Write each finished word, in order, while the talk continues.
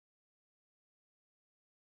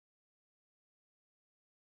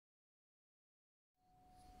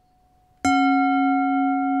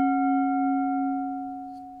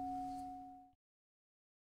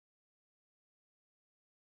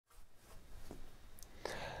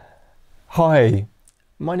Hi,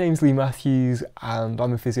 my name's Lee Matthews and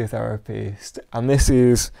I'm a physiotherapist, and this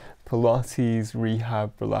is Pilates,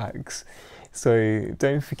 Rehab, Relax. So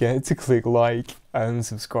don't forget to click like and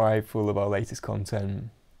subscribe for all of our latest content.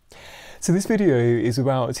 So this video is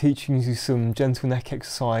about teaching you some gentle neck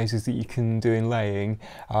exercises that you can do in laying.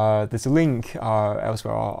 There's a link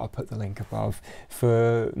elsewhere, I'll put the link above,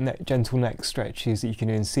 for gentle neck stretches that you can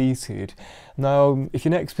do in seated. Now, if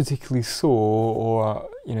your neck's particularly sore or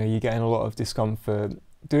you're getting a lot of discomfort,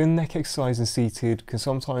 doing neck exercise in seated can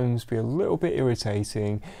sometimes be a little bit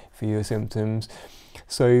irritating for your symptoms.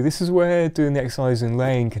 So this is where doing the exercise in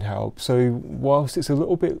laying can help. So whilst it's a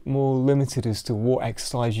little bit more limited as to what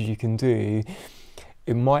exercises you can do,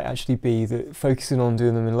 it might actually be that focusing on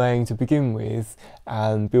doing them in laying to begin with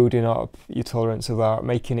and building up your tolerance of that,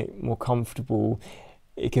 making it more comfortable,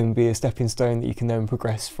 it can be a stepping stone that you can then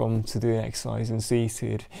progress from to doing exercise in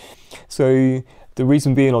seated. So the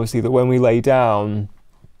reason being obviously that when we lay down,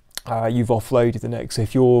 you've offloaded the neck. So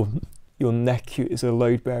if your neck is a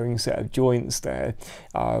load-bearing set of joints there,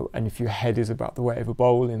 and if your head is about the weight of a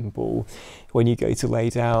bowling ball, when you go to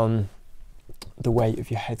lay down, the weight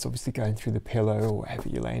of your head's obviously going through the pillow or whatever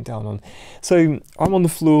you're laying down on. So I'm on the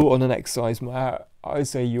floor on an exercise mat. I would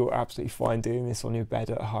say you're absolutely fine doing this on your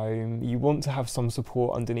bed at home. You want to have some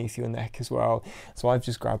support underneath your neck as well. So I've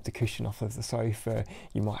just grabbed the cushion off of the sofa.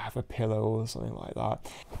 You might have a pillow or something like that.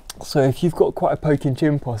 So if you've got quite a poking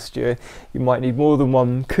chin posture, you might need more than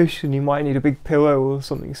one cushion. You might need a big pillow or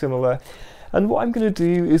something similar. And what I'm going to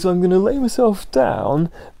do is I'm going to lay myself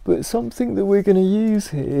down, but something that we're going to use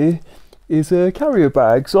here is a carrier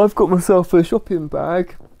bag. So I've got myself a shopping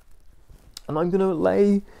bag, and I'm going to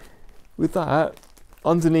lay with that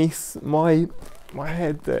underneath my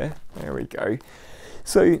head there. There we go.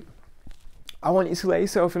 So I want you to lay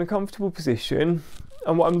yourself in a comfortable position,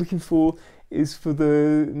 and what I'm looking for is for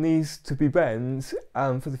the knees to be bent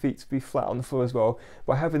and for the feet to be flat on the floor as well.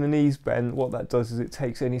 By having the knees bent, what that does is it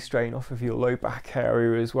takes any strain off of your low back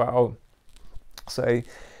area as well. So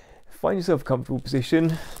find yourself a comfortable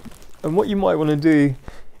position, and what you might want to do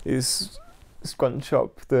is scrunch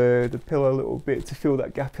up the pillow a little bit to fill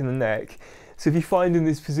that gap in the neck. So if you find in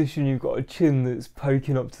this position you've got a chin that's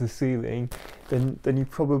poking up to the ceiling, then you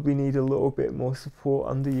probably need a little bit more support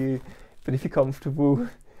under you. But if you're comfortable,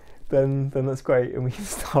 then that's great, and we can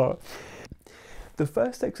start. The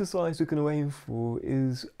first exercise we're going to aim for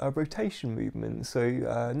is a rotation movement,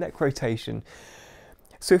 so neck rotation.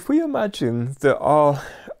 So if we imagine that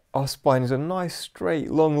our spine is a nice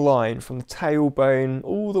straight long line from the tailbone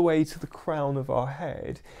all the way to the crown of our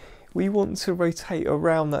head, we want to rotate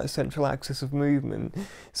around that central axis of movement.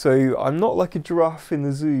 So I'm not like a giraffe in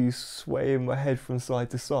the zoo swaying my head from side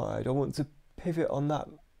to side. I want to pivot on that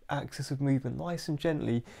axis of movement nice and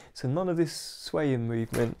gently, so none of this swaying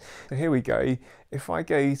movement. So here we go. If I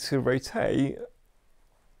go to rotate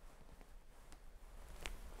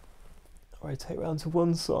around to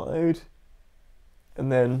one side and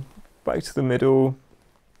then back to the middle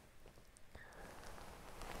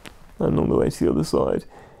and on the way to the other side.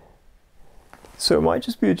 So it might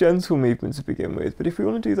just be a gentle movement to begin with, but if we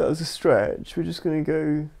want to do that as a stretch, we're just going to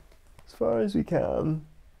go as far as we can,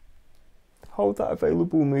 hold that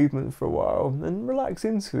available movement for a while, and relax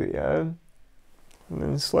into it, yeah? And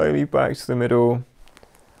then slowly back to the middle,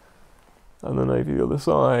 and then over the other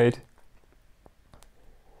side.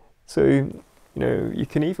 So, you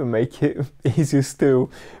can even make it easier still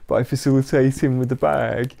by facilitating with the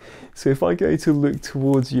bag. So if I go to look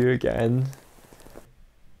towards you again,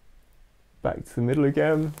 back to the middle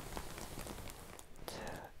again,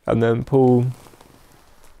 and then pull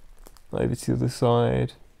over to the other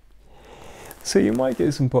side. So you might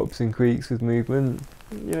get some pops and creaks with movement.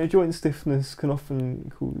 Joint stiffness can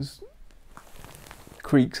often cause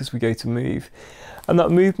creaks as we go to move, and that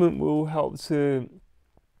movement will help to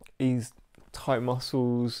ease tight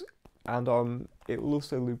muscles, and it will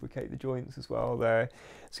also lubricate the joints as well there.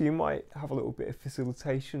 So you might have a little bit of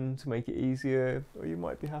facilitation to make it easier, or you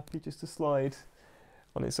might be happy just to slide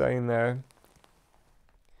on its own there.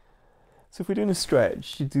 So if we're doing a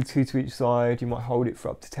stretch, you do 2 to each side, you might hold it for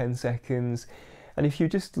up to 10 seconds. And if you're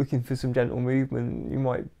just looking for some gentle movement, you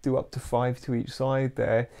might do up to 5 to each side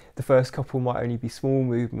there. The first couple might only be small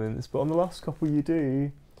movements, but on the last couple you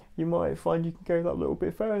do, you might find you can go that little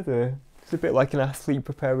bit further. It's a bit like an athlete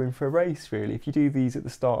preparing for a race, really. If you do these at the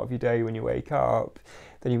start of your day when you wake up,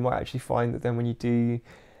 then you might actually find that then when you do,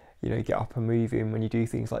 get up and moving, when you do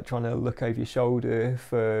things like trying to look over your shoulder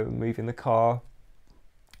for moving the car,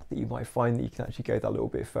 that you might find that you can actually go that little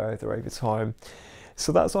bit further over time.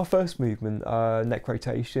 So that's our first movement, neck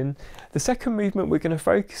rotation. The second movement we're going to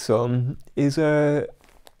focus on is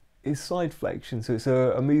is side flexion, so it's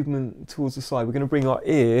a movement towards the side. We're going to bring our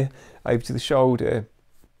ear over to the shoulder.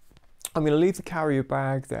 I'm going to leave the carrier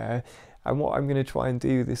bag there, and what I'm going to try and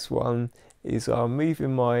do with this one is I'm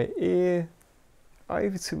moving my ear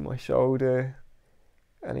over to my shoulder,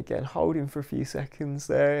 and again holding for a few seconds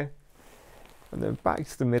there, and then back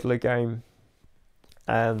to the middle again,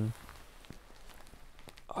 and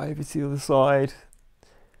over to the other side,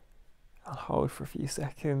 and hold for a few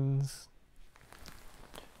seconds,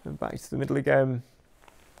 and back to the middle again.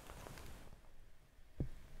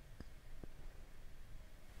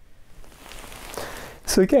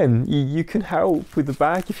 So again, you can help with the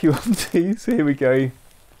bag if you want to. So here we go.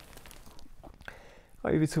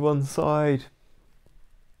 Over to one side,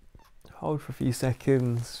 hold for a few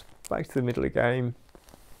seconds, back to the middle again,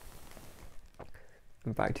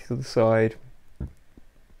 and back to the other side.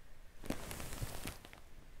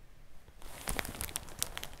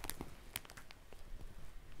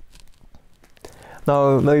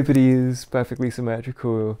 Now, nobody is perfectly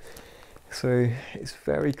symmetrical, so it's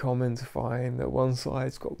very common to find that one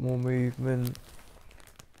side's got more movement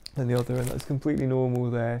than the other, and that's completely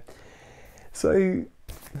normal there. So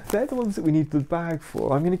they're the ones that we need the bag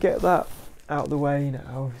for. I'm going to get that out of the way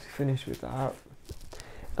now to finish with that.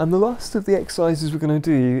 And the last of the exercises we're going to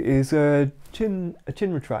do is a chin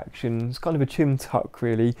retraction. It's kind of a chin tuck,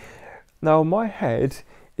 really. Now my head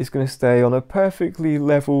is going to stay on a perfectly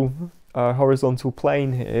level horizontal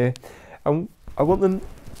plane here, and I want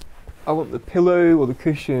the pillow or the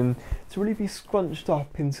cushion to really be scrunched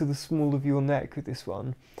up into the small of your neck with this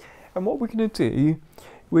one. And what we're going to do,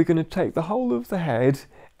 we're going to take the whole of the head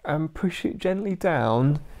and push it gently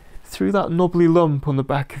down through that knobbly lump on the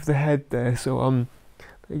back of the head there. So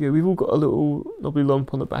there you go, we've all got a little knobbly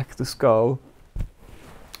lump on the back of the skull,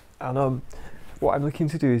 and what I'm looking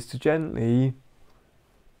to do is to gently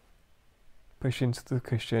push into the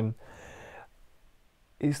cushion.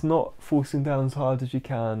 It's not forcing down as hard as you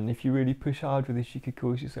can. If you really push hard with this, you could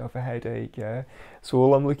cause yourself a headache, yeah? So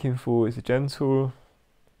all I'm looking for is a gentle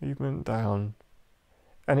movement down.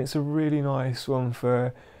 And it's a really nice one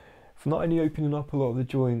for not only opening up a lot of the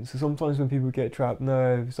joints. So sometimes when people get trapped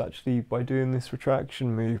nerves, actually by doing this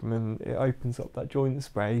retraction movement, it opens up that joint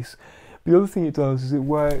space. But the other thing it does is it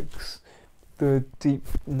works the deep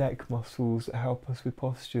neck muscles that help us with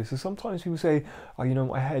posture. So sometimes people say, oh, you know,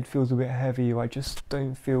 my head feels a bit heavy, or I just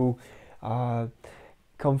don't feel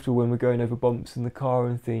comfortable when we're going over bumps in the car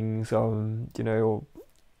and things, you know,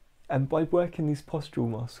 and by working these postural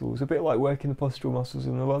muscles, a bit like working the postural muscles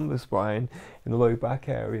in the lumbar spine, in the low back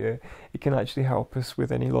area, it can actually help us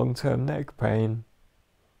with any long-term neck pain.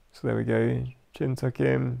 So there we go, chin tuck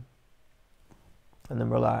in, and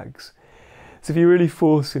then relax. So if you're really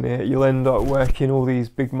forcing it, you'll end up working all these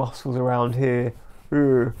big muscles around here,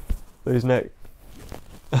 those neck,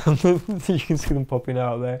 you can see them popping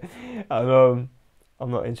out there, and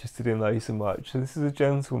I'm not interested in those so much. So this is a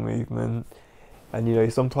gentle movement, and you know,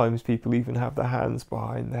 sometimes people even have their hands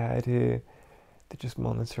behind their head here to just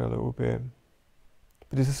monitor a little bit.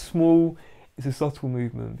 But it's a subtle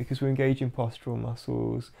movement because we're engaging postural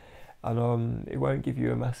muscles, and it won't give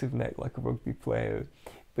you a massive neck like a rugby player,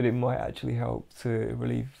 but it might actually help to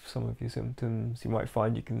relieve some of your symptoms. You might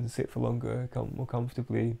find you can sit for longer, more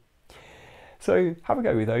comfortably. So have a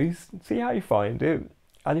go with those, see how you find it.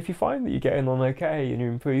 And if you find that you're getting on okay and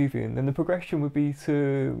you're improving, then the progression would be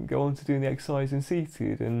to go on to doing the exercise in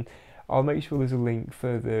seated, and I'll make sure there's a link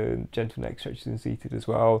for the gentle neck stretches in seated as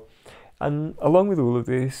well. And along with all of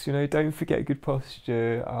this, you know, don't forget good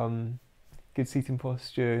posture. Good seated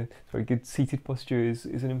posture is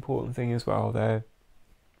an important thing as well there.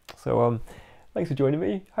 So thanks for joining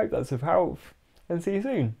me, hope that's of help, and see you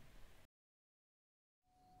soon.